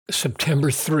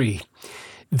September 3,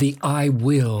 the I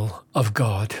will of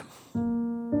God.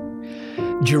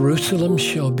 Jerusalem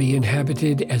shall be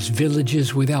inhabited as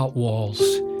villages without walls,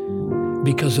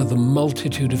 because of the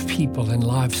multitude of people and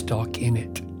livestock in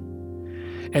it.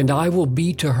 And I will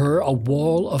be to her a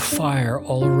wall of fire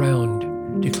all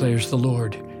around, declares the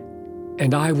Lord,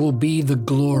 and I will be the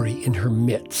glory in her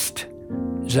midst.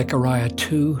 Zechariah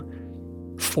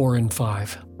 2, 4 and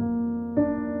 5.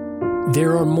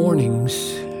 There are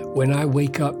mornings when I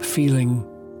wake up feeling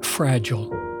fragile,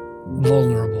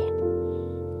 vulnerable.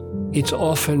 It's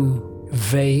often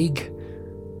vague,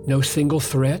 no single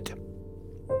threat,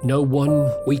 no one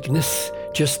weakness,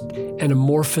 just an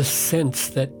amorphous sense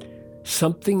that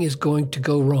something is going to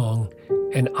go wrong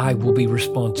and I will be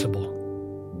responsible.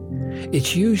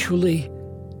 It's usually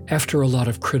after a lot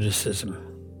of criticism,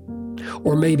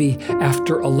 or maybe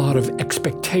after a lot of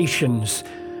expectations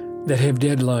that have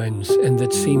deadlines and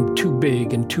that seem too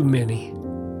big and too many.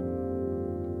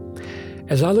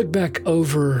 As I look back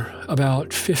over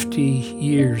about 50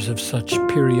 years of such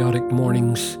periodic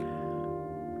mornings,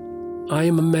 I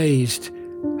am amazed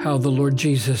how the Lord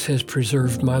Jesus has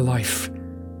preserved my life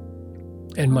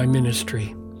and my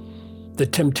ministry. The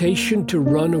temptation to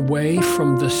run away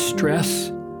from the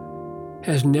stress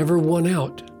has never won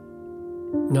out.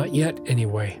 Not yet,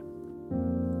 anyway.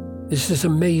 This is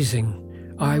amazing.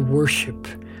 I worship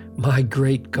my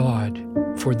great God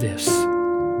for this.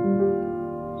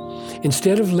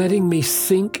 Instead of letting me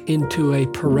sink into a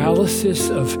paralysis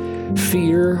of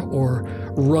fear or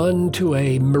run to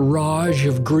a mirage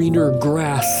of greener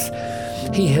grass,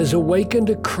 He has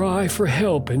awakened a cry for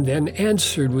help and then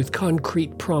answered with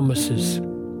concrete promises.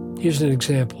 Here's an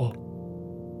example.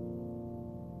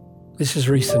 This is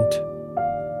recent.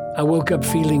 I woke up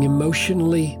feeling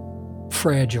emotionally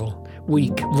fragile,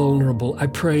 weak, vulnerable. I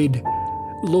prayed,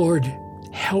 Lord,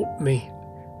 help me.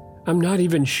 I'm not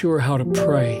even sure how to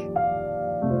pray.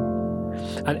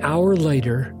 An hour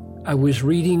later, I was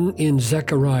reading in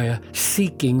Zechariah,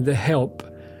 seeking the help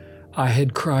I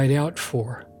had cried out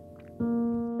for.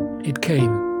 It came.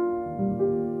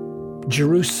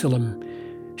 Jerusalem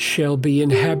shall be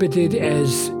inhabited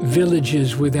as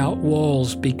villages without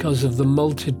walls because of the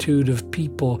multitude of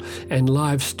people and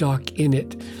livestock in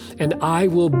it. And I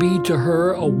will be to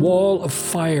her a wall of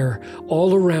fire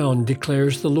all around,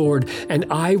 declares the Lord, and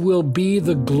I will be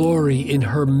the glory in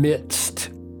her midst.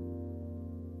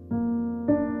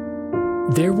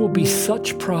 There will be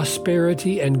such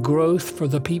prosperity and growth for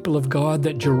the people of God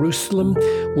that Jerusalem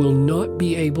will not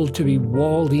be able to be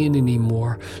walled in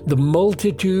anymore. The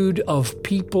multitude of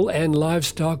people and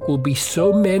livestock will be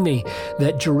so many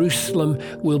that Jerusalem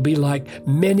will be like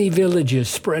many villages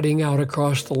spreading out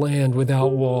across the land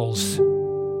without walls.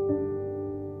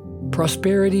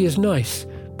 Prosperity is nice,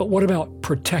 but what about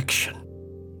protection?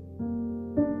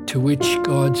 To which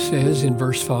God says in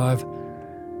verse 5,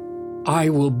 I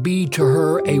will be to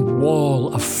her a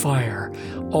wall of fire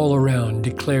all around,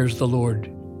 declares the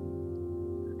Lord.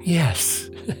 Yes,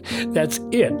 that's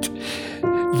it.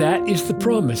 That is the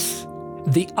promise.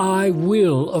 The I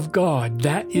will of God.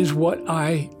 That is what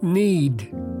I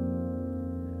need.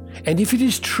 And if it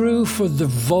is true for the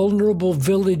vulnerable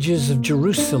villages of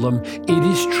Jerusalem, it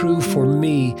is true for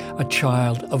me, a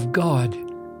child of God.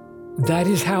 That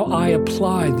is how I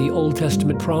apply the Old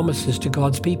Testament promises to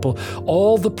God's people.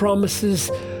 All the promises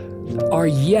are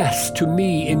yes to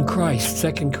me in Christ,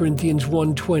 2 Corinthians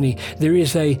 1:20. There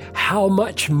is a how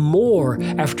much more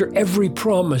after every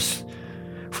promise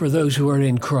for those who are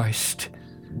in Christ.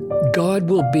 God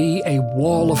will be a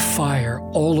wall of fire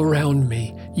all around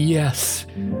me. Yes,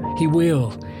 He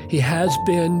will. He has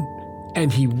been,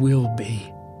 and He will be.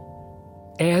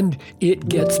 And it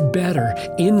gets better.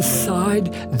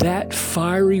 Inside that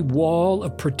fiery wall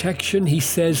of protection, He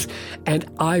says, and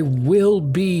I will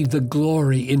be the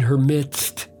glory in her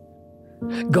midst.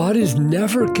 God is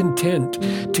never content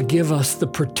to give us the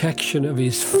protection of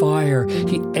His fire.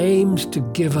 He aims to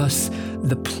give us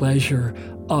the pleasure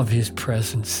of His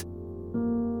presence.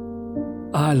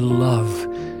 I love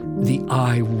the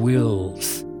I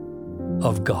wills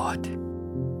of God.